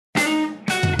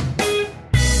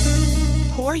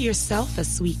Pour yourself a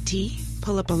sweet tea,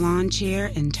 pull up a lawn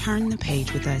chair, and turn the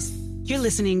page with us. You're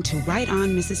listening to Right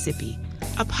On Mississippi,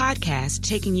 a podcast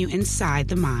taking you inside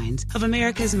the minds of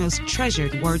America's most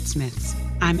treasured wordsmiths.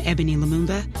 I'm Ebony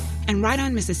Lumumba, and Right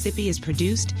On Mississippi is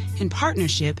produced in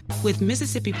partnership with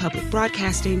Mississippi Public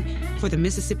Broadcasting for the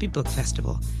Mississippi Book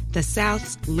Festival, the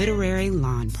South's literary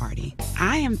lawn party.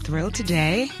 I am thrilled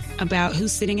today about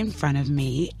who's sitting in front of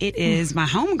me. It is my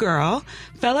homegirl,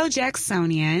 fellow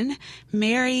Jacksonian,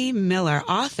 Mary Miller,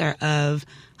 author of,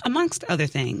 amongst other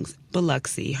things,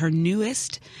 Biloxi, her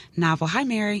newest novel. Hi,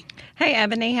 Mary. Hey,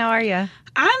 Ebony. How are you?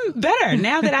 I'm better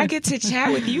now that I get to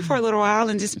chat with you for a little while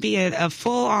and just be a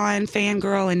full-on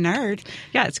fangirl and nerd.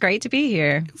 Yeah, it's great to be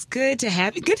here. It's good to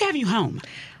have you home.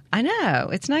 I know.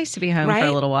 It's nice to be home right? for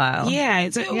a little while. Yeah,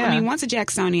 I mean, once a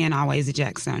Jacksonian, always a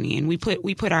Jacksonian. We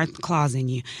put our claws in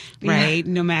you, right?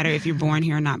 Yeah. No matter if you're born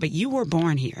here or not. But you were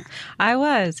born here. I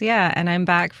was, yeah. And I'm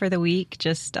back for the week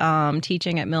just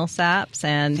teaching at Millsaps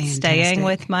and staying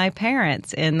with my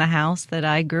parents in the house that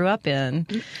I grew up in.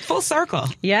 Full circle.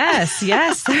 Yes.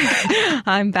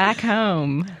 I'm back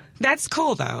home. That's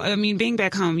cool, though. I mean, being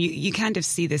back home, you kind of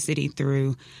see the city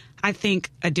through, I think,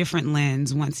 a different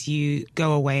lens once you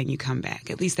go away and you come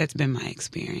back. At least that's been my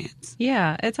experience.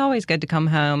 Yeah, it's always good to come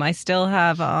home. I still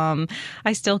have,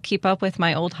 I still keep up with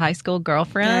my old high school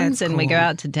girlfriends, that's and cool. we go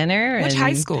out to dinner. Which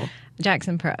high school?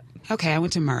 Jackson Prep. Okay, I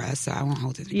went to Murrah, so I won't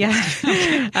hold it. Yeah,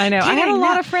 I know. I had a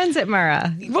lot of friends at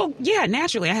Murrah. Well, yeah,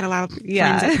 naturally. I had a lot of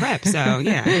friends at Prep, so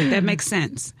yeah, that makes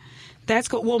sense. That's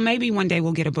cool. Well, maybe one day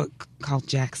we'll get a book called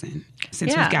Jackson,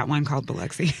 since we've got one called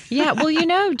Biloxi. Yeah,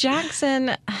 well,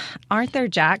 Jackson, aren't there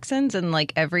Jacksons in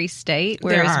like every state?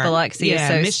 Whereas Biloxi is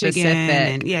so Michigan,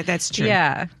 specific. And, that's true.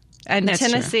 Yeah. And that's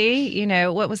Tennessee,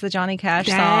 true. What was the Johnny Cash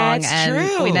song? That's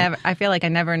true. I feel like I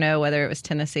never know whether it was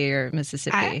Tennessee or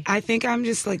Mississippi. I think I'm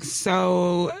just like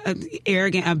so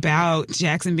arrogant about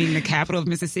Jackson being the capital of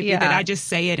Mississippi that I just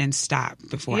say it and stop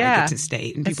before I get to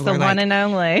state. And people it's the are one like, and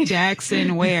only.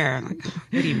 Jackson where? I'm like,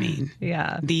 what do you mean?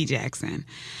 Yeah. The Jackson.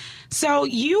 So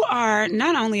you are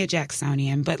not only a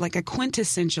Jacksonian, but like a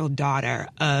quintessential daughter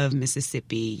of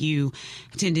Mississippi. You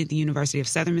attended the University of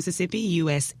Southern Mississippi,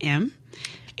 USM.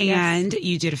 And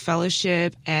you did a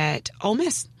fellowship at Ole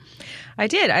Miss. I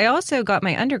did. I also got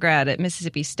my undergrad at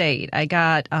Mississippi State. I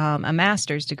got a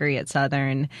master's degree at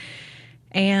Southern.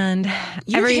 And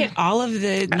you hit all of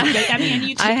the. I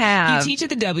mean, I have. You teach at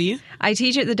the W. I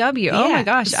teach at the W. Yeah. Oh my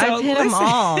gosh, So I've hit them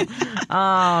all.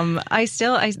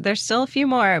 There's still a few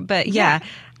more, but yeah.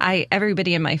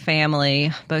 Everybody in my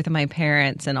family, both of my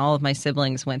parents and all of my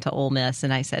siblings went to Ole Miss,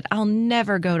 and I said, I'll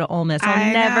never go to Ole Miss.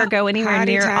 I'll never go anywhere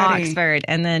near Oxford.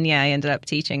 And then, I ended up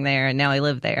teaching there, and now I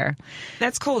live there.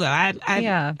 That's cool, though.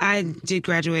 I did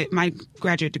graduate, my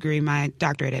graduate degree, my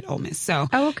doctorate at Ole Miss. So,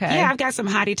 okay. Yeah, I've got some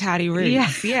hotty-totty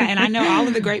roots. Yeah, and I know all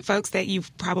of the great folks that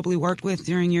you've probably worked with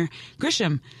during your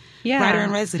Grisham writer in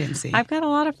residency. I've got a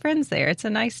lot of friends there. It's a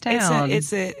nice town.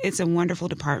 It's a wonderful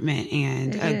department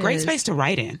and a great space to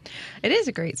write in. It is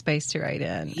a great space to write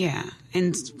in. Yeah,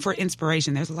 and for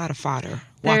inspiration, there's a lot of fodder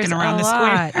walking around the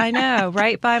square. I know.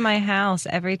 Right by my house,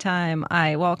 every time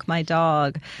I walk my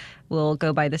dog, we'll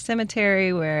go by the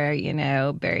cemetery where,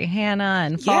 Barry Hannah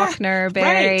and Faulkner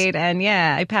buried. Right. And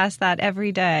I pass that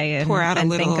every day. And pour out a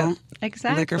little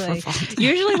liquor for Faulkner.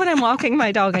 Usually when I'm walking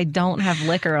my dog, I don't have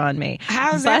liquor on me.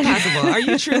 How is that possible? Are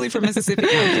you truly from Mississippi?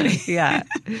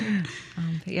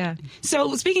 Yeah.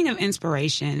 So speaking of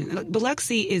inspiration,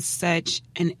 Biloxi is such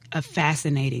a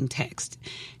fascinating text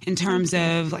in terms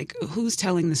of like who's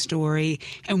telling the story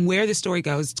and where the story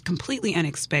goes. Completely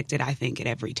unexpected, I think, at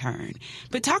every turn.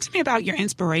 But talk to me about your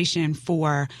inspiration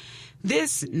for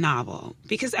this novel,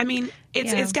 because I mean,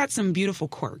 it's got some beautiful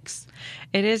quirks.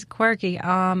 It is quirky.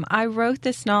 I wrote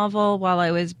this novel while I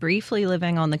was briefly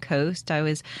living on the coast. I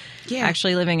was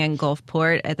actually living in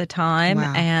Gulfport at the time,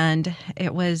 and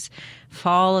it was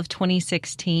fall of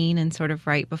 2016 and sort of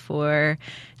right before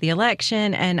the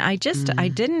election. And I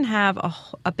didn't have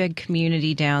a big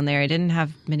community down there. I didn't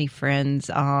have many friends.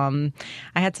 I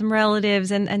had some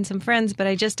relatives and some friends, but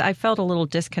I felt a little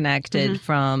disconnected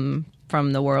from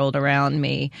the world around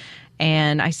me.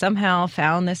 And I somehow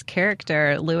found this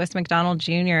character, Lewis McDonald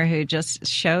Jr., who just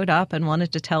showed up and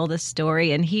wanted to tell this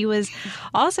story. And he was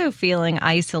also feeling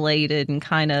isolated and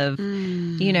kind of,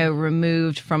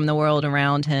 removed from the world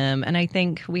around him. And I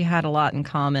think we had a lot in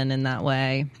common in that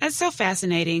way. That's so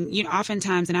fascinating.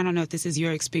 Oftentimes, and I don't know if this is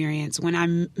your experience, when I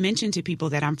mention to people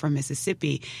that I'm from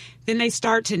Mississippi, then they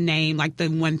start to name like the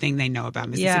one thing they know about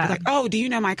Mississippi. Like, oh, do you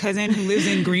know my cousin who lives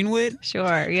in Greenwood?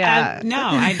 Sure, yeah. No,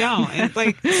 I don't. It's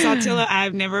like Sawtell, Saltillo.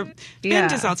 I've never been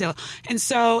to Saltillo. And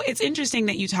so it's interesting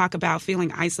that you talk about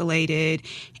feeling isolated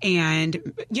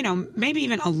and, you know, maybe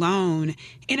even alone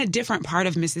in a different part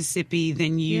of Mississippi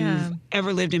than you've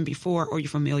ever lived in before or you're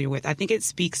familiar with. I think it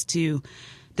speaks to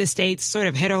the state's sort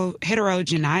of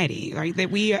heterogeneity, right?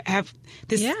 That we have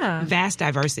this vast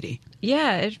diversity.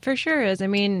 Yeah, it for sure is. I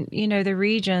mean, you know, the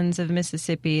regions of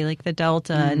Mississippi, like the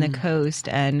Delta and the coast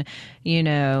and, you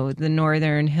know, the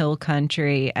northern hill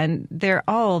country, and they're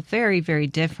all very, very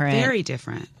different. Very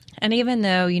different. And even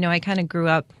though, you know, I kind of grew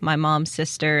up, my mom's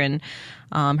sister and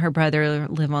her brother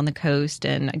live on the coast,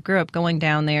 and I grew up going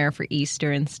down there for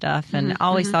Easter and stuff, and I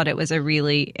always thought it was a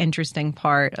really interesting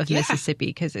part of Mississippi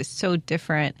because it's so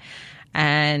different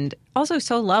and also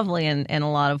so lovely in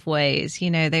a lot of ways. You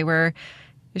know,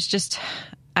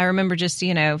 I remember just,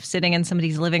 you know, sitting in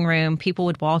somebody's living room. People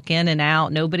would walk in and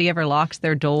out. Nobody ever locks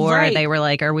their door. Right. They were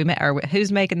like,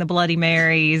 who's making the Bloody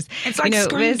Marys? It's like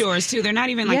screen doors, too. They're not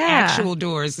even like actual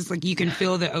doors. It's like you can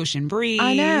feel the ocean breeze.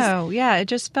 I know. Yeah. It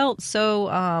just felt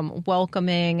so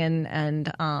welcoming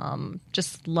and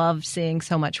just loved seeing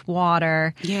so much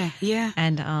water. Yeah. Yeah.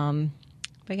 And,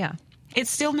 but yeah.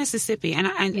 It's still Mississippi. And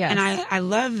I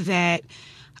love that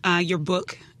your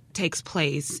book takes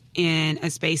place in a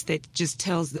space that just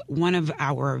tells one of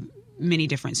our many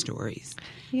different stories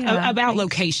about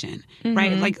location,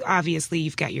 right? Like, obviously,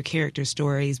 you've got your character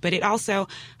stories, but it also,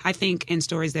 I think, in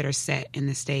stories that are set in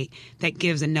the state, that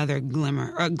gives another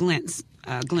glimpse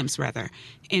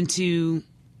into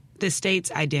the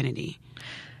state's identity.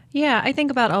 Yeah, I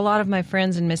think about a lot of my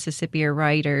friends in Mississippi are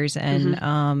writers,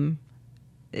 and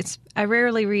I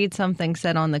rarely read something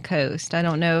set on the coast. I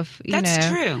don't know if that's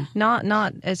true.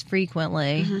 Not as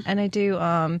frequently, and I do.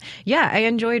 I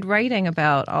enjoyed writing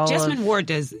about all. Jesmyn Ward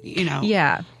does,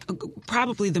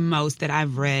 probably the most that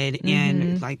I've read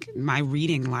in like my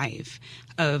reading life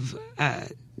of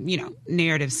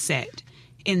narrative set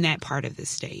in that part of the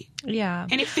state. Yeah,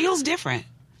 and it feels different.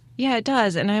 Yeah, it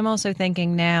does. And I'm also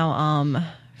thinking now.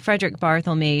 Frederick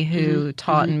Barthelme, who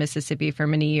taught in Mississippi for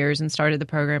many years and started the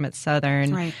program at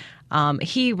Southern,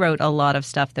 he wrote a lot of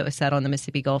stuff that was set on the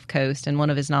Mississippi Gulf Coast, and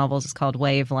one of his novels is called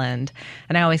Waveland.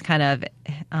 And I always kind of,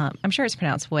 I'm sure it's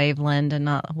pronounced Waveland and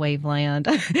not Waveland.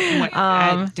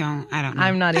 I don't know.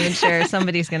 I'm not even sure.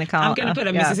 Somebody's going to call. I'm going to put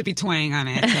a Mississippi twang on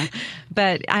it. So.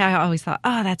 But I always thought,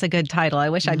 that's a good title. I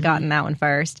wish I'd gotten that one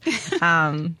first.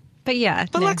 But yeah.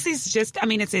 But Lexi's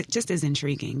it's just as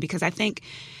intriguing because I think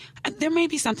there may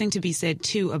be something to be said,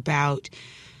 too, about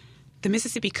the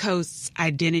Mississippi coast's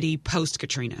identity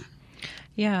post-Katrina.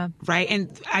 Yeah. Right?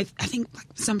 And I think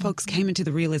some folks came into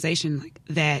the realization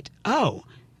that,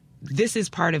 this is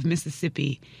part of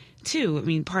Mississippi, too. I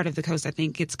mean, part of the coast, I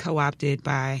think, gets co-opted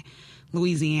by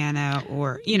Louisiana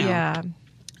or,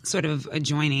 sort of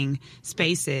adjoining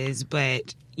spaces.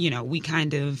 But, we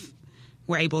kind of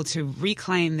were able to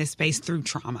reclaim this space through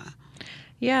trauma.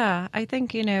 Yeah. I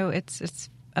think, it's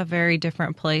a very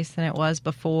different place than it was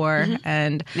before.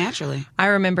 And naturally, I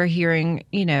remember hearing,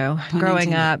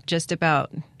 growing up just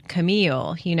about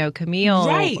Camille. Camille.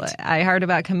 Right. I heard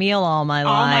about Camille all my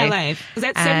life. All my life. Was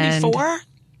that 74?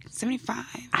 75?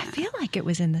 I feel like it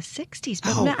was in the 60s,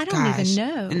 but I don't even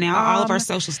know. And now all of our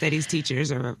social studies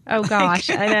teachers are I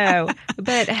know.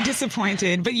 But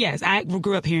disappointed. But yes, I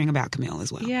grew up hearing about Camille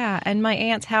as well. Yeah, and my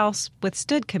aunt's house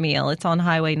withstood Camille. It's on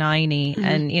Highway 90,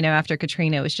 and after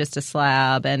Katrina it was just a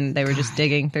slab, and they were just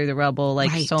digging through the rubble like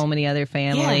so many other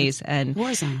families, and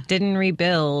didn't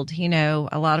rebuild. A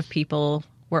lot of people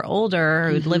were older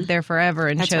who'd lived there forever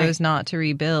and chose not to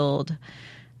rebuild.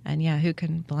 And who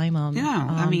can blame them?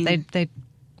 No,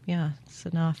 it's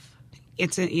enough.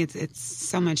 It's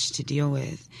so much to deal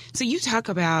with. So you talk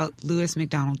about Lewis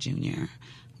McDonald Jr.,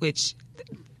 which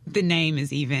the name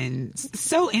is even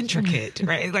so intricate,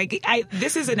 right? Like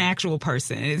this is an actual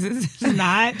person. This is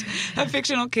not a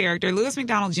fictional character. Lewis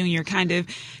McDonald Jr. kind of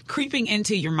creeping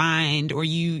into your mind, or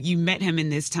you met him in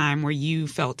this time where you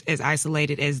felt as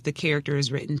isolated as the character is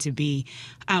written to be.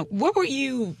 What were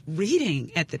you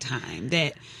reading at the time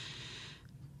that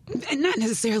not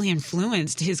necessarily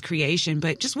influenced his creation,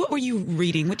 but just what were you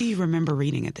reading? What do you remember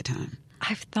reading at the time?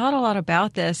 I've thought a lot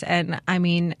about this, and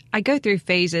I go through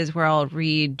phases where I'll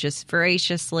read just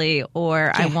voraciously,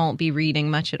 or I won't be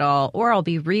reading much at all, or I'll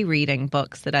be rereading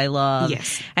books that I love.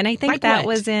 Yes. And I think that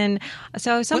was in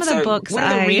some of the books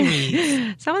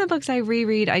I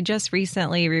reread. I just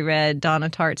recently reread Donna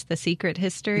Tartt's The Secret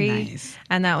History. Nice.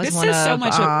 And that was this one says of so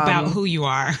much about who you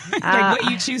are, like what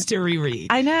you choose to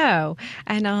reread. I know.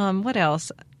 And what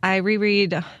else? I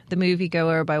reread The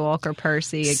Moviegoer by Walker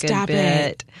Percy a Stop good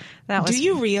bit. It. Do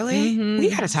you really? Mm-hmm. We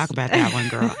got to talk about that one,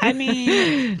 girl. I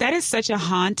mean, that is such a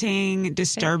haunting,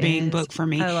 disturbing book for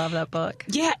me. I love that book.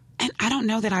 Yeah, and I don't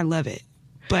know that I love it,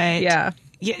 but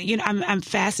you know, I'm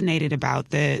fascinated about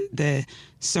the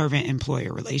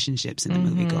servant-employer relationships in The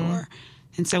Moviegoer.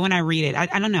 And so when I read it,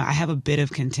 I don't know, I have a bit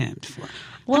of contempt for it.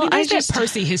 Well, I mean, there's that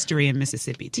Percy history in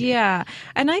Mississippi, too. Yeah.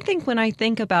 And I think when I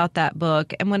think about that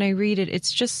book and when I read it, it's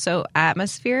just so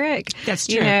atmospheric. That's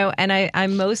true. You know, and I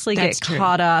mostly get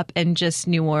caught up in just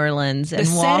New Orleans and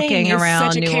walking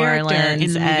around New Orleans.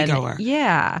 In The Moviegoer.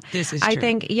 Yeah. This is true. I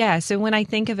think, so when I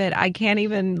think of it, I can't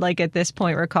even, like, at this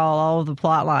point recall all of the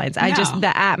plot lines. No.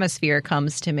 The atmosphere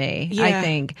comes to me, I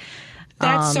think.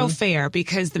 That's so fair,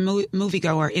 because the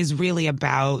Moviegoer is really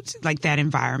about like that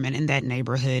environment and that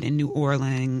neighborhood in New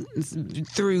Orleans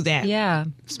through that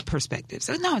perspective.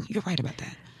 So no, you're right about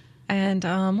that.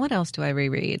 And what else do I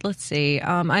reread? Let's see.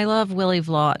 I love Willie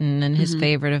Vlotton, and his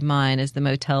favorite of mine is The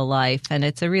Motel Life, and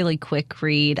it's a really quick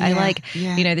read. I like,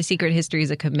 you know, The Secret History is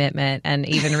a commitment, and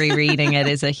even rereading it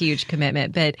is a huge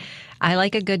commitment. But I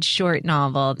like a good short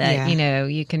novel that, you know,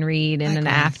 you can read in an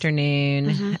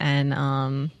afternoon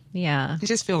and you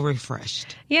just feel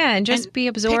refreshed. Yeah, and just be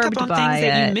absorbed pick up on by things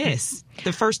that you miss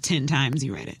the first 10 times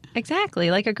you read it. Exactly,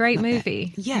 like a great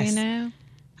movie. That. Yes. You know?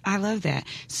 I love that.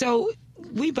 So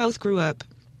we both grew up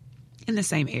in the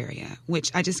same area,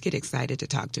 which I just get excited to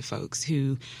talk to folks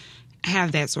who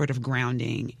have that sort of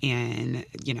grounding and,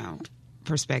 you know,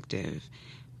 perspective.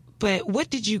 But what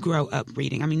did you grow up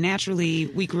reading? I mean, naturally,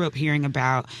 we grew up hearing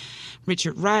about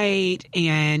Richard Wright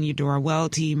and Eudora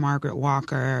Welty, Margaret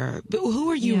Walker. But who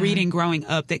were you reading growing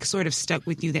up that sort of stuck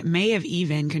with you, that may have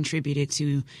even contributed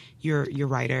to your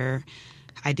writer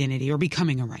identity or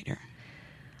becoming a writer?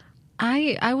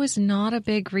 I was not a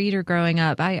big reader growing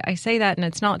up. I say that, and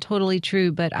it's not totally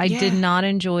true, but I did not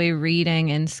enjoy reading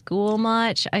in school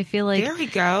much. I feel like... There we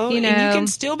go. You know, and you can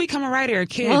still become a writer,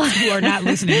 kids who are not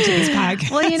listening to this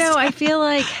podcast. Well, you know, I feel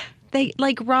like... They,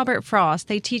 like Robert Frost,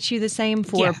 they teach you the same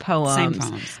four poems. Same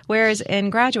poems. Whereas in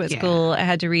graduate school, I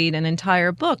had to read an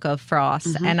entire book of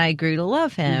Frost, and I grew to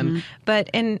love him. But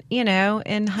in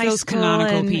high those school,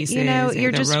 canonical pieces,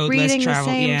 you're just reading the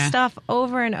same stuff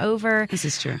over and over. This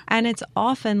is true. And it's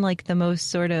often like the most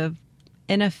sort of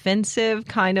inoffensive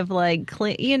kind of like,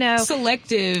 you know.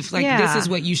 Selective, like this is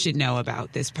what you should know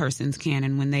about this person's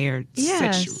canon when they are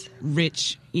such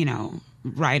rich, you know,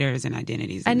 writers and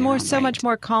identities, and so much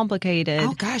more complicated.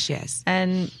 Oh gosh, yes.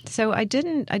 And so I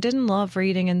didn't love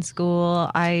reading in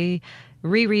school. I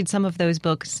reread some of those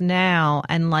books now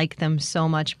and like them so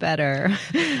much better.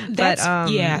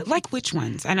 Like which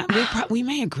ones? And we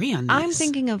may agree on this. I'm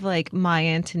thinking of like My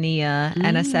Antonia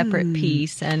and A Separate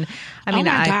Piece, and I mean,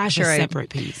 A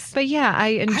Separate Piece. But I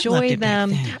enjoy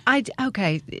them.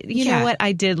 You know what?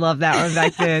 I did love that one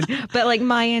back then. But like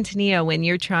My Antonia, when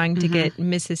you're trying to get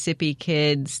Mississippi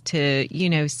kids to, you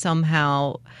know,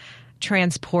 somehow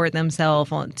transport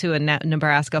themselves to a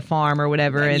Nebraska farm or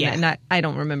whatever, and I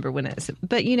don't remember when it's,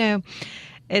 but you know,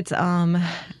 it's I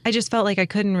just felt like I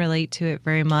couldn't relate to it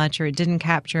very much, or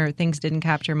things didn't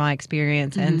capture my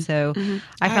experience, and so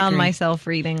I found myself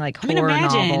reading like horror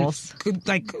novels,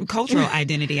 like cultural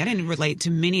identity. I didn't relate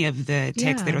to many of the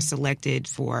texts that are selected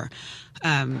for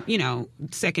you know,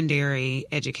 secondary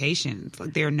education.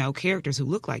 Like, there are no characters who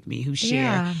look like me, who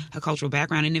share a cultural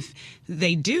background. And if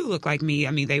they do look like me,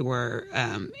 I mean, they were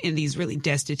in these really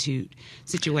destitute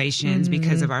situations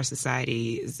because of our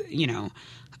society's, you know,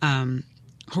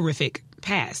 horrific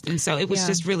past. And so it was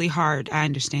just really hard. I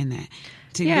understand that.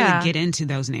 To really get into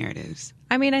those narratives.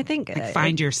 I mean, I think... Like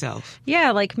find yourself.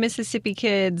 Yeah, like Mississippi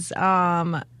kids,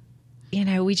 you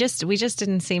know, we just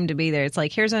didn't seem to be there. It's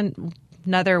like, here's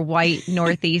another white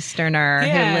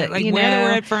Northeasterner. Like you where know,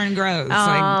 the red fern grows.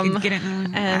 Like, get it,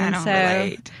 I don't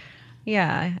relate.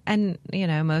 Yeah, and you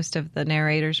know, most of the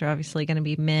narrators are obviously going to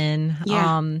be men.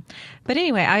 Yeah. But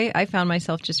anyway, I found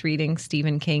myself just reading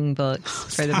Stephen King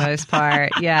books for the most part.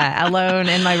 Yeah, alone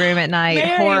in my room at night,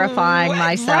 horrifying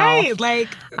myself. Right, like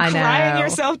crying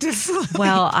yourself to sleep.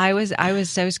 Well, I was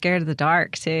so scared of the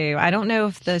dark too. I don't know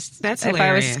if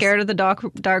I was scared of the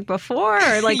dark before,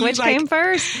 or like which came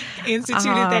first.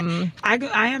 Instituted that.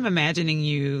 I am imagining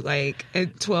you like a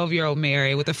 12-year-old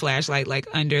Mary with a flashlight, like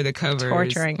under the covers,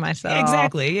 torturing myself.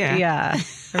 Exactly. Yeah.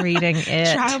 Reading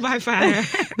it. Trial by fire.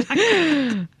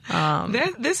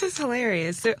 This is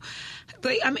hilarious. So,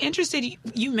 but I'm interested.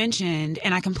 You mentioned,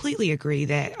 and I completely agree,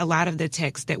 that a lot of the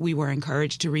texts that we were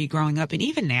encouraged to read growing up, and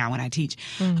even now when I teach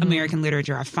American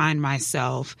literature, I find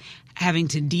myself having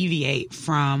to deviate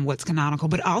from what's canonical,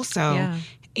 but also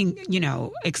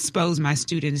expose my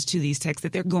students to these texts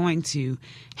that they're going to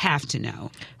have to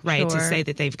know, right? Sure. To say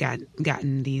that they've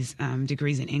gotten these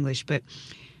degrees in English. But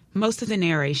most of the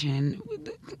narration,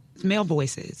 male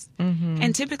voices. Mm-hmm.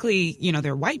 And typically,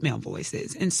 they're white male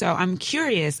voices. And so I'm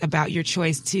curious about your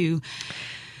choice to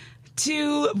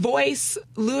voice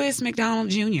Lewis McDonald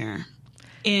Jr.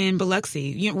 in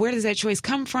Biloxi. Where does that choice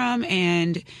come from?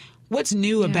 And what's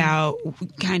new about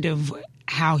kind of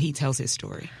how he tells his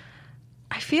story?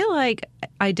 I feel like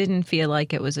I didn't feel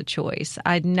like it was a choice.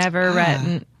 I'd never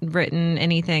written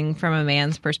anything from a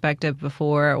man's perspective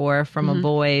before or from a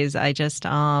boy's. I just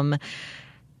and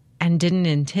didn't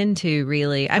intend to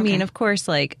really. I mean, of course,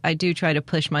 like I do try to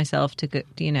push myself to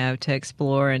to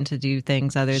explore and to do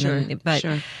things other than.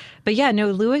 But yeah, no,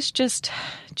 Lewis just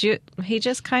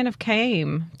kind of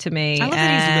came to me. I love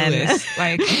that he's Lewis.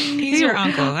 Like, he's your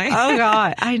uncle. Like. Oh,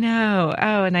 God. I know.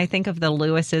 Oh, and I think of the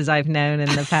Lewises I've known in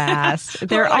the past.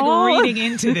 They're like all reading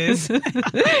into this.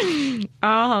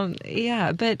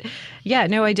 Yeah. But yeah,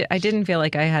 no, I didn't feel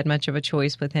like I had much of a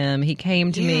choice with him. He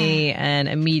came to me and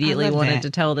immediately wanted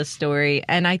to tell the story.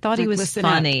 And I thought he was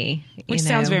funny. Which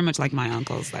sounds very much like my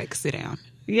uncle's, like, sit down.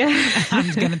 Yeah. I'm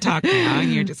just going to talk now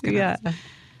and you're just going to. Yeah.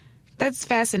 That's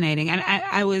fascinating. And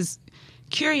I was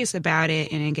curious about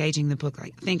it and engaging the book,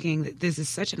 like thinking that this is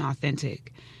such an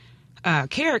authentic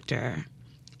character.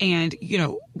 And,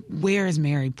 where is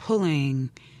Mary pulling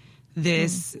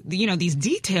this, these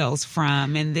details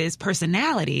from and this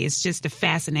personality? It's just a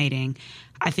fascinating,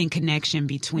 I think, connection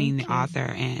between the author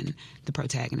and the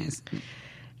protagonist.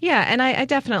 Yeah, and I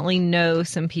definitely know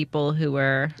some people who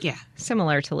are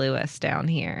similar to Lewis down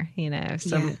here,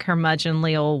 some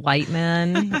curmudgeonly old white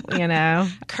men,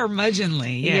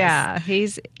 Curmudgeonly,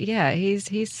 yes. Yeah,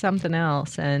 he's something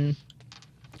else, and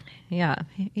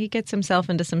he gets himself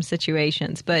into some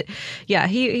situations. But yeah,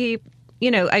 he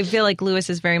I feel like Lewis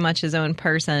is very much his own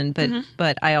person,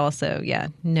 but I also,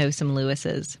 know some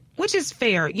Lewises. Which is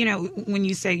fair. When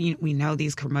you say we know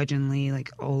these curmudgeonly,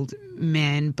 like, old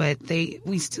men, but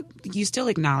you still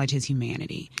acknowledge his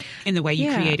humanity in the way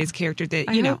you create his character. That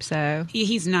I hope so.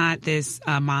 He's not this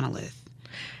monolith.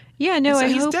 Yeah, no, so I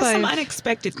he hope does some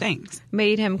unexpected things.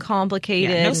 Made him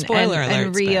complicated, no spoiler alerts,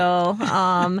 and real.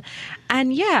 And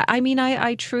I mean,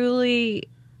 I truly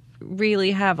really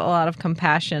have a lot of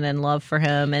compassion and love for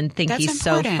him, and think he's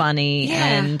important. So funny,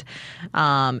 and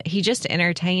he just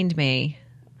entertained me.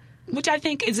 Which I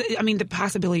think is, the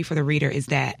possibility for the reader is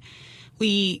that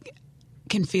we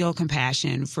can feel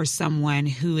compassion for someone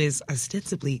who is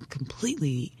ostensibly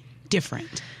completely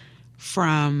different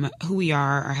from who we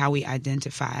are or how we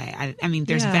identify. I mean,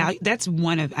 there's value. That's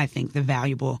one of, I think, the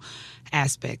valuable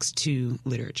aspects to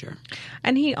literature.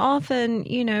 And he often,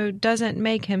 doesn't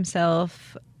make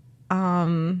himself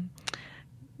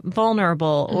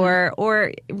vulnerable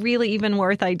or really even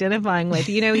worth identifying with.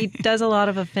 He does a lot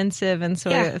of offensive and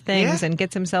sort of things and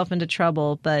gets himself into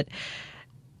trouble. But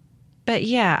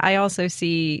I also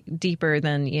see deeper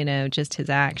than, just his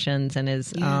actions and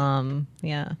his,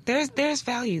 There's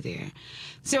value there.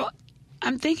 So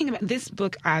I'm thinking about this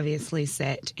book, obviously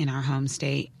set in our home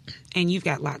state, and you've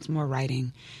got lots more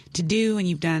writing to do, and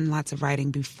you've done lots of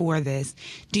writing before this.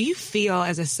 Do you feel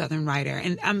as a Southern writer,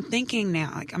 and I'm thinking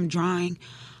now, like I'm drawing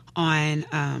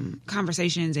on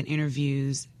conversations and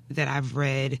interviews that I've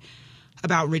read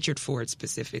about Richard Ford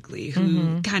specifically,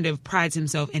 who kind of prides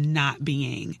himself in not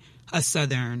being a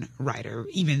Southern writer,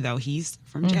 even though he's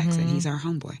from Jackson. He's our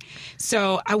homeboy.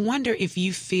 So I wonder if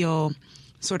you feel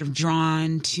sort of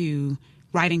drawn to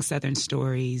writing Southern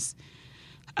stories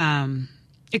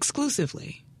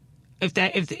exclusively,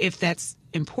 if that's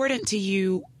important to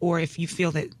you, or if you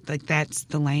feel that like that's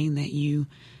the lane that you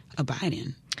abide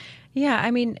in. Yeah,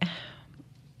 I mean,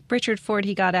 Richard Ford,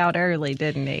 he got out early,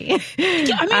 didn't he?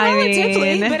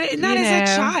 Relatively, but not as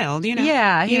a child,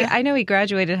 Yeah, I know he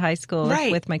graduated high school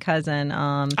with my cousin.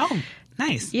 Oh,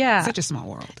 nice. Yeah. Such a small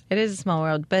world. It is a small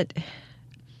world, but,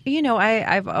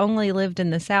 I've only lived in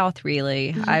the South,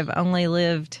 really. I've only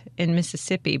lived in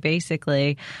Mississippi,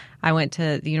 basically. I went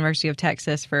to the University of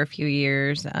Texas for a few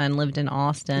years and lived in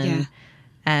Austin. Yeah.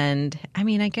 And, I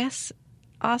guess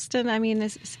Austin,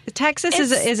 Texas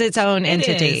is its own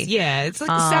entity. Yeah, it's like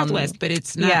the Southwest, but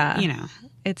it's not,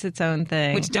 It's its own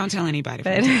thing. Which don't tell anybody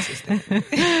from Texas.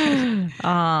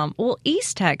 Well,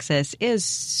 East Texas is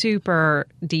super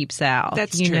deep South.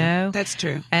 That's true. That's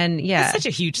true. And it's such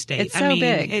a huge state. It's so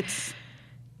big. It's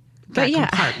got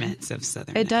compartments of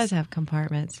Southern. It does have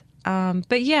compartments. But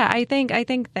I think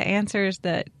the answer is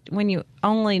that when you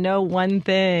only know one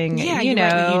thing,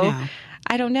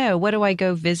 I don't know. What do I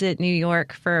go visit New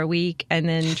York for a week and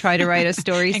then try to write a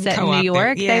story set in New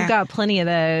York? Yeah. They've got plenty of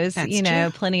those, That's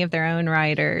true. Plenty of their own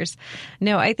writers.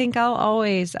 No, I think I'll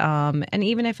always, and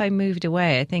even if I moved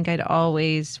away, I think I'd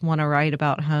always want to write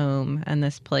about home and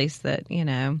this place that,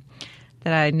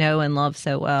 that I know and love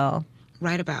so well.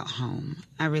 Write about home.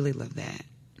 I really love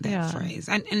that phrase.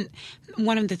 And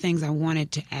one of the things I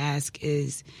wanted to ask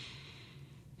is,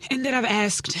 and that I've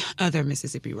asked other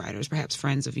Mississippi writers, perhaps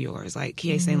friends of yours, like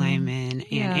Kiese Lehman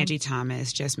and Angie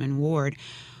Thomas, Jesmyn Ward,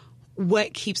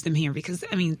 what keeps them here? Because,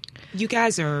 you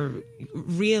guys are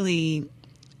really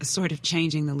sort of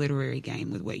changing the literary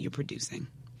game with what you're producing.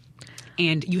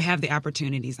 And you have the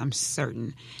opportunities, I'm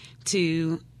certain,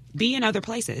 to be in other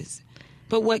places.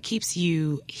 But what keeps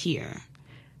you here?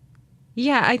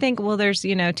 Yeah, I think, there's,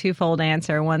 twofold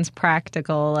answer. One's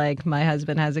practical, like my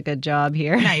husband has a good job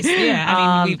here. Nice.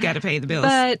 Yeah. We've got to pay the bills.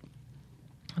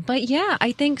 But yeah,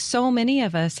 I think so many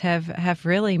of us have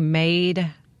really made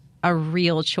a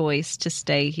real choice to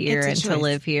stay here and to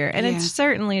live here. And it's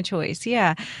certainly a choice.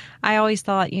 Yeah. I always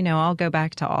thought, I'll go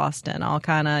back to Austin. I'll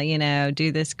kind of,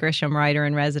 do this Grisham writer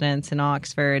in residence in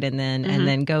Oxford and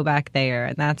then go back there.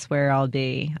 And that's where I'll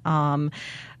be.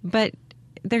 But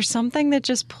there's something that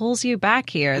just pulls you back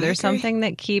here. There's something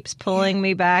that keeps pulling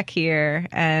me back here.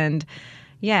 And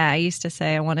I used to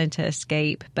say I wanted to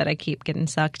escape, but I keep getting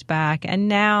sucked back. And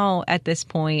now at this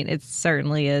point, it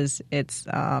certainly is. It's,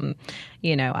 I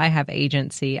have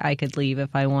agency. I could leave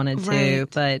if I wanted to.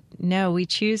 But no, we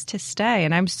choose to stay.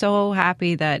 And I'm so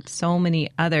happy that so many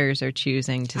others are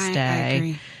choosing to stay. I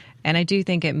agree. And I do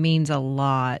think it means a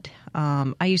lot.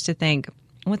 I used to think,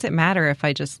 what's it matter if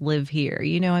I just live here?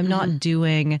 I'm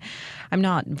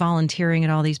not volunteering at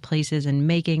all these places and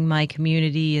making my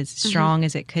community as strong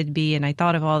as it could be. And I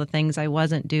thought of all the things I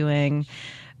wasn't doing.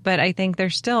 But I think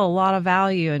there's still a lot of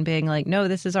value in being like, no,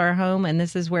 this is our home and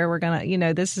this is where we're going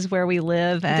to, this is where we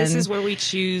live. And this is where we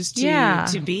choose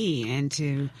to be and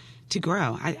to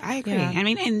grow. I agree. Yeah.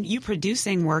 And you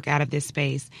producing work out of this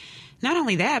space. Not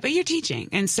only that, but you're teaching.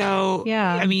 And so,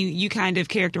 you kind of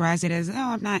characterize it as,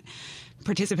 I'm not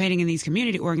participating in these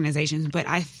community organizations, but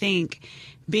I think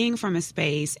being from a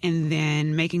space and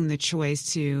then making the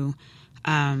choice to,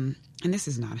 and this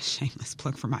is not a shameless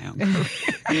plug for my own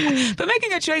career, but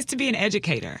making a choice to be an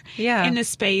educator in the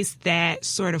space that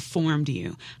sort of formed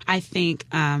you, I think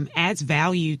adds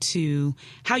value to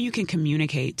how you can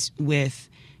communicate with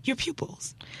your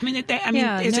pupils.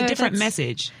 It's a different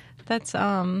message. That's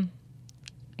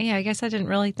Yeah, I guess I didn't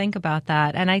really think about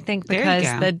that. And I think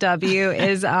because the W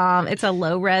is, it's a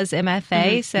low-res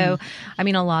MFA. So, a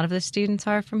lot of the students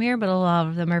are from here, but a lot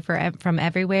of them are from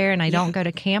everywhere. And I don't go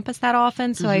to campus that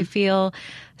often, so I feel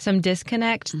some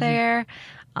disconnect there.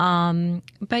 But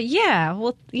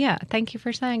thank you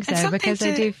for saying so, because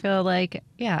I do feel like,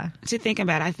 to think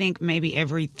about, I think maybe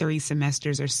every 3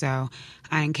 semesters or so,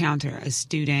 I encounter a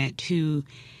student who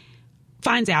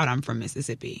finds out I'm from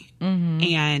Mississippi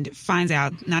and finds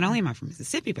out not only am I from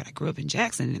Mississippi, but I grew up in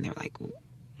Jackson. And they're like,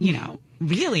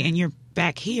 really? And you're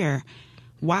back here.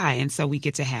 Why? And so we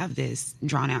get to have this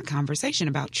drawn out conversation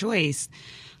about choice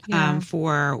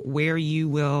for where you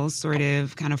will sort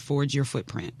of kind of forge your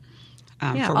footprint.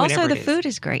 Also, the food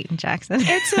is great in Jackson.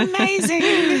 It's amazing.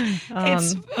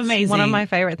 It's amazing. One of my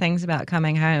favorite things about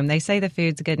coming home. They say the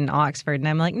food's good in Oxford, and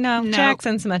I'm like, no.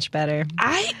 Jackson's much better.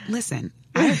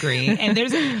 I agree. And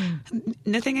there's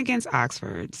nothing against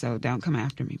Oxford, so don't come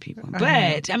after me, people.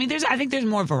 But, I think there's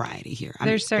more variety here.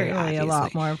 There's certainly a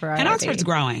lot more variety. And Oxford's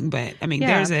growing, but,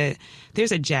 there's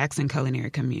a Jackson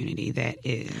culinary community that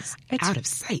is out of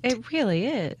sight. It really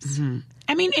is. Mm-hmm.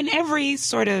 In every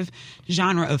sort of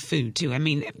genre of food, too.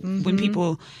 When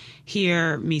people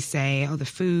hear me say, the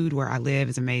food where I live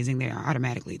is amazing, they are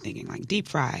automatically thinking, like, deep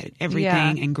fried,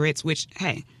 everything, and grits, which,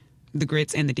 hey, the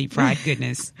grits and the deep fried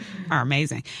goodness are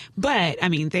amazing. But,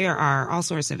 there are all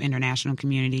sorts of international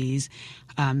communities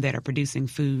that are producing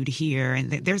food here.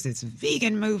 And there's this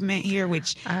vegan movement here,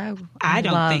 which I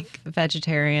don't love think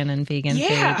vegetarian and vegan food.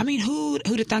 Yeah,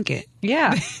 who'd have thunk it?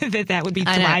 Yeah. that would be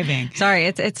thriving. Sorry,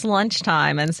 it's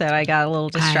lunchtime, and so I got a little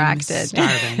distracted.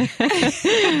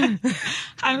 I'm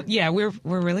starving.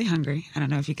 We're really hungry. I don't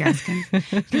know if you guys can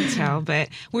tell, but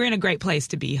we're in a great place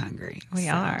to be hungry. We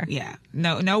are. Yeah.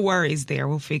 No worries there.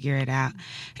 We'll figure it out.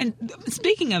 And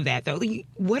speaking of that, though,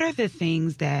 what are the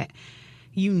things that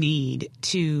you need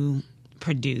to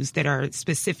produce that are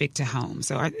specific to home?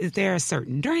 So is there a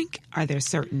certain drink? Are there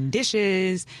certain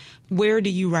dishes? Where do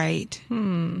you write?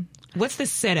 What's the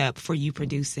setup for you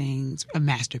producing a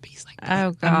masterpiece like that?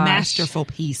 Oh, gosh. A masterful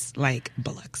piece like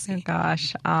Biloxi. Oh,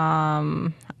 gosh.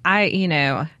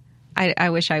 I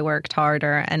wish I worked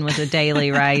harder and was a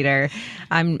daily writer.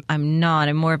 I'm not.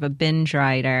 I'm more of a binge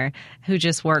writer who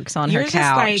just works on her couch.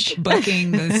 You're just like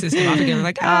bucking the system off again.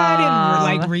 Like, I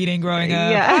didn't like reading growing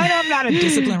up. Yeah. I'm not a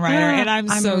disciplined writer, and I'm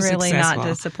so really successful. Not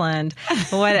disciplined.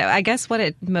 I guess what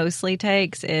it mostly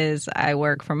takes is I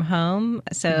work from home,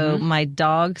 so my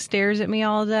dog stares at me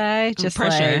all day. Just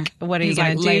pressure. Like, what are you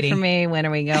going to do for me? When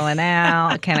are we going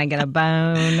out? Can I get a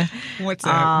bone? What's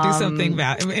up? Do something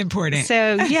about important.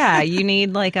 So yeah, you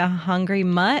need like a hungry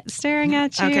mutt staring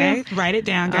at you. Okay, write it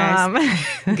down, guys.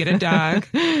 Get a dog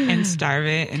and starve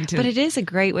it. But it is a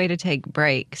great way to take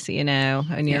breaks,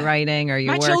 when you're writing or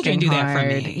you're working hard. My children do that for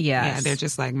me. Yes. Yeah, they're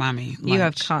just like, Mommy, lunch. You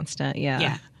have constant,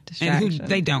 distraction. And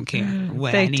they don't care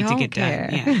what I need to get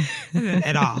done. Yeah,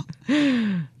 at all.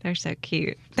 They're so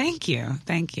cute. Thank you.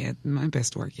 My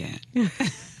best work yet.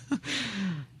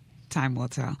 Time will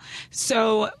tell.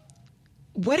 So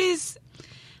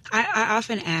I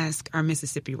often ask our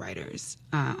Mississippi writers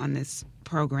on this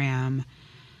program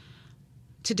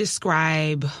to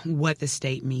describe what the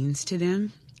state means to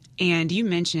them. And you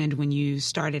mentioned when you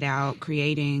started out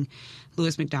creating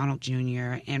Lewis McDonald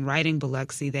Jr. and writing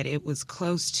Biloxi that it was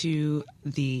close to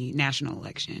the national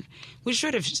election, which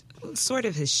sort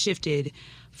of has shifted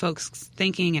folks'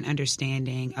 thinking and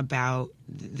understanding about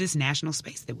this national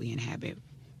space that we inhabit,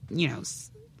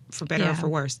 for better or for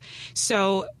worse.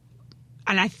 So,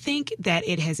 and I think that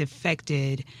it has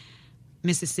affected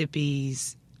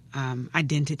Mississippi's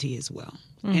identity as well,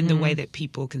 in the way that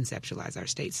people conceptualize our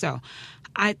state. So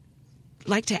I'd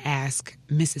like to ask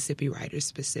Mississippi writers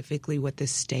specifically what the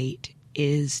state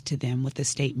is to them, what the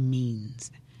state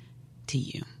means to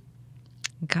you.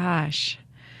 Gosh,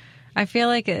 I feel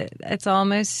like it's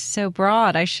almost so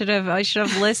broad. I should have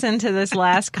listened to this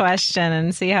last question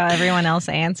and see how everyone else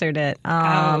answered it.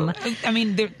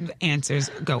 The answers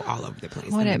go all over the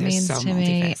place. What it means to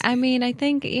me. I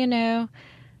think,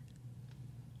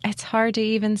 it's hard to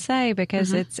even say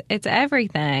because it's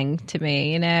everything to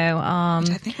me, Which I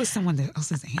think was someone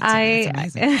else's answer.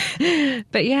 That's amazing.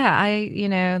 But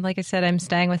yeah, like I said, I'm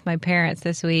staying with my parents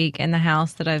this week in the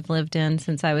house that I've lived in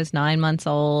since I was 9 months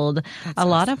old. A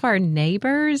lot of our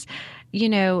neighbors,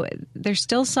 there's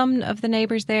still some of the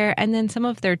neighbors there, and then some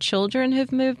of their children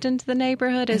have moved into the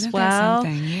neighborhood as well.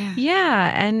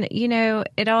 Yeah, and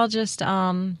it all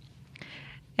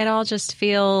just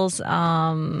feels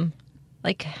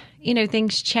like,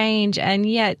 things change, and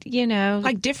yet,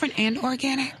 like different and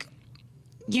organic,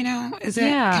 is it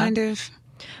kind of?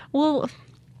 Well,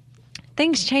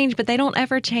 things change, but they don't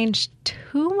ever change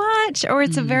too much, or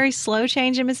it's a very slow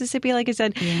change in Mississippi. Like I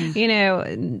said,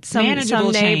 some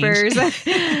neighbors,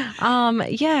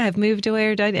 have moved away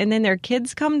or died, and then their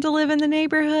kids come to live in the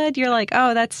neighborhood. You're like,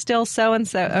 oh, that's still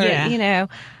so-and-so, or,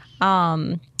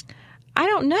 I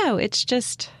don't know. It's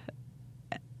just...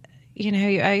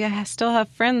 I still have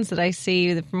friends that I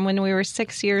see from when we were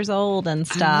 6 years old and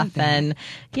stuff. And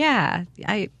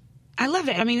I love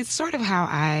it. It's sort of how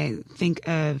I think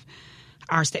of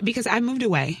our state, because I moved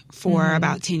away for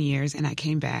about 10 years and I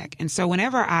came back. And so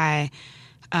whenever and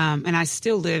I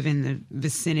still live in the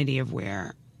vicinity of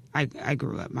where I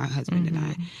grew up, my husband and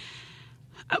I.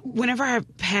 Whenever I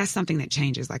pass something that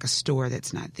changes, like a store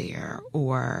that's not there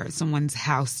or someone's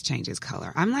house changes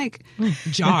color, I'm like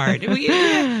jarred.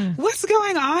 What's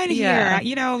going on here?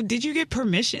 Did you get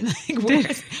permission?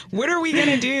 What are we going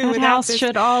to do? That house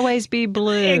should always be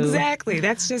blue. Exactly.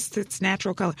 That's just its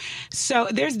natural color. So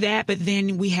there's that. But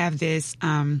then we have this,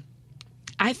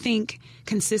 I think,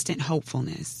 consistent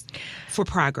hopefulness for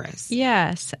progress.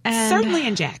 Yes. And certainly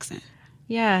in Jackson.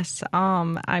 Yes.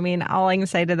 All I can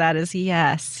say to that is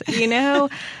yes.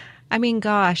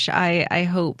 Gosh, I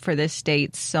hope for this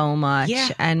state so much. Yeah.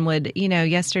 And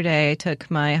yesterday I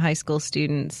took my high school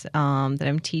students that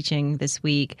I'm teaching this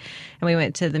week, and we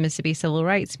went to the Mississippi Civil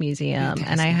Rights Museum.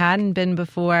 Fantastic. And I hadn't been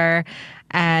before,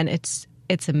 and it's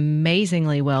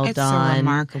amazingly well done. It's a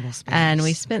remarkable space. And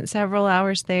we spent several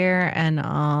hours there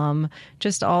and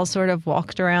just all sort of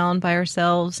walked around by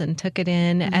ourselves and took it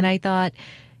in. And I thought,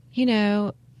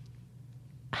 I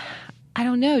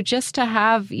don't know, just to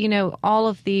have, all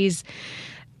of these,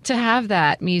 to have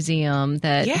that museum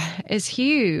that is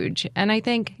huge. And I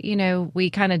think, we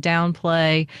kind of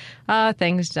downplay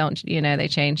things don't, they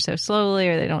change so slowly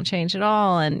or they don't change at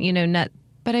all. And,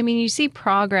 but you see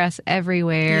progress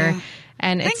everywhere. Yeah.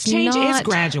 And it's change is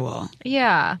gradual.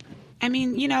 Yeah.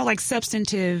 Like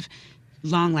substantive,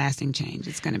 long-lasting change.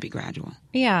 It's going to be gradual.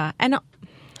 Yeah. And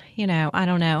I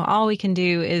don't know. All we can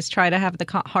do is try to have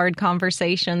the hard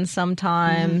conversations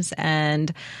sometimes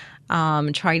and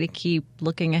try to keep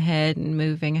looking ahead and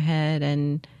moving ahead.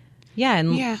 And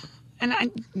And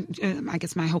I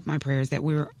guess my hope, my prayer is that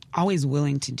we're always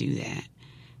willing to do that.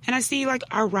 And I see, like,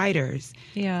 our writers,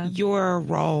 your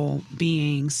role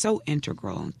being so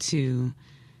integral to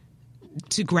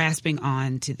grasping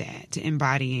on to that, to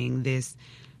embodying this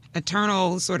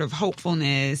eternal sort of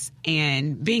hopefulness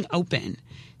and being open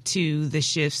to the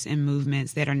shifts and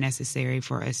movements that are necessary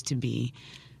for us to be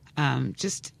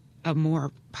just a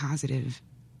more positive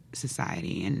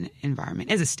society and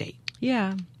environment as a state.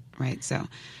 Yeah. Right. So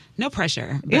no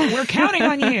pressure, but we're counting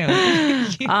on you.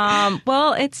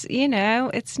 Well,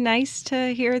 it's nice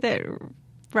to hear that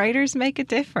writers make a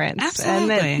difference.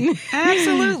 Absolutely.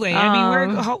 Absolutely. I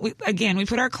mean, we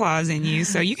put our claws in you,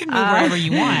 so you can move wherever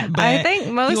you want. But I think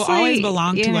mostly, you'll always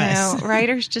belong to us.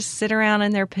 Writers just sit around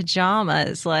in their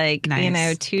pajamas, like,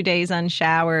 nice. 2 days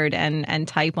unshowered and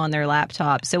type on their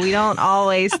laptop. So we don't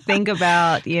always think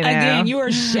about, Again, you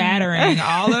are shattering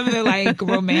all of the, like,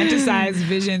 romanticized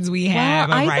visions we have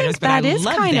of writers. I think that is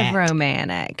kind of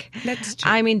romantic. That's true.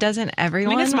 I mean, doesn't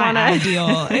everyone it's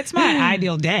my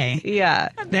ideal day. Yeah.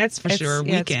 That's for sure.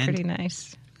 Weekend. It's pretty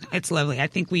nice. It's lovely. I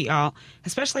think we all,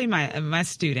 especially my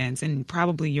students and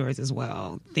probably yours as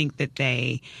well, think that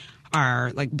they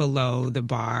are, like, below the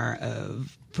bar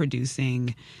of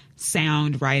producing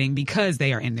sound writing because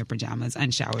they are in their pajamas,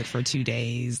 unshowered for 2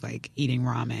 days, like eating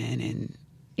ramen and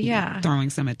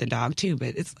throwing some at the dog too.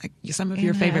 But it's like some of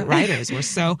your favorite writers were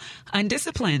so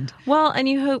undisciplined. Well, and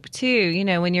you hope too,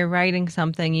 when you're writing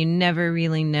something, you never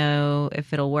really know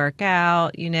if it'll work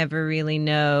out. You never really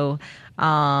know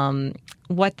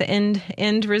what the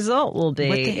end result will be.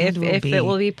 If it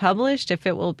will be published, if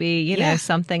it will be,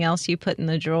 something else you put in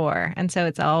the drawer. And so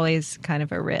it's always kind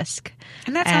of a risk.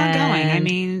 And that's ongoing. I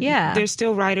mean, there's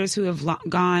still writers who have long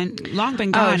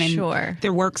been gone. And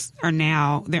their works are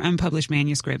now, their unpublished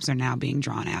manuscripts are now being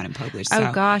drawn out and published. So,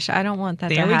 oh gosh, I don't want that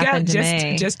to happen to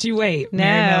me. Just you wait. No,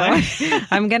 Mary Miller.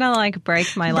 I'm going to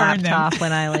break my laptop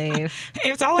when I leave.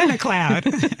 It's all in the cloud.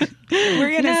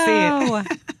 We're going to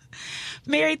see it.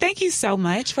 Mary, thank you so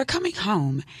much for coming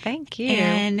home. Thank you.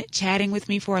 And chatting with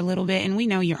me for a little bit. And we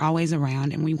know you're always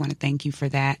around, and we want to thank you for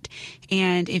that.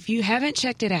 And if you haven't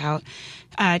checked it out,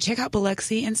 check out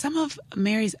Biloxi and some of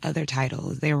Mary's other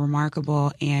titles. They're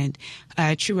remarkable and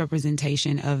a true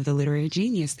representation of the literary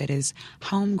genius that is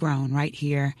homegrown right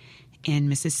here in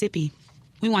Mississippi.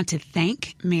 We want to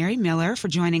thank Mary Miller for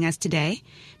joining us today.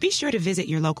 Be sure to visit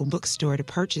your local bookstore to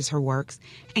purchase her works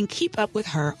and keep up with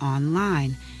her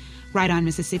online. Right On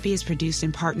Mississippi is produced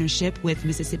in partnership with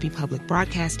Mississippi Public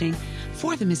Broadcasting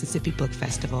for the Mississippi Book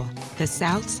Festival, the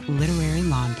South's literary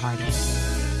lawn party.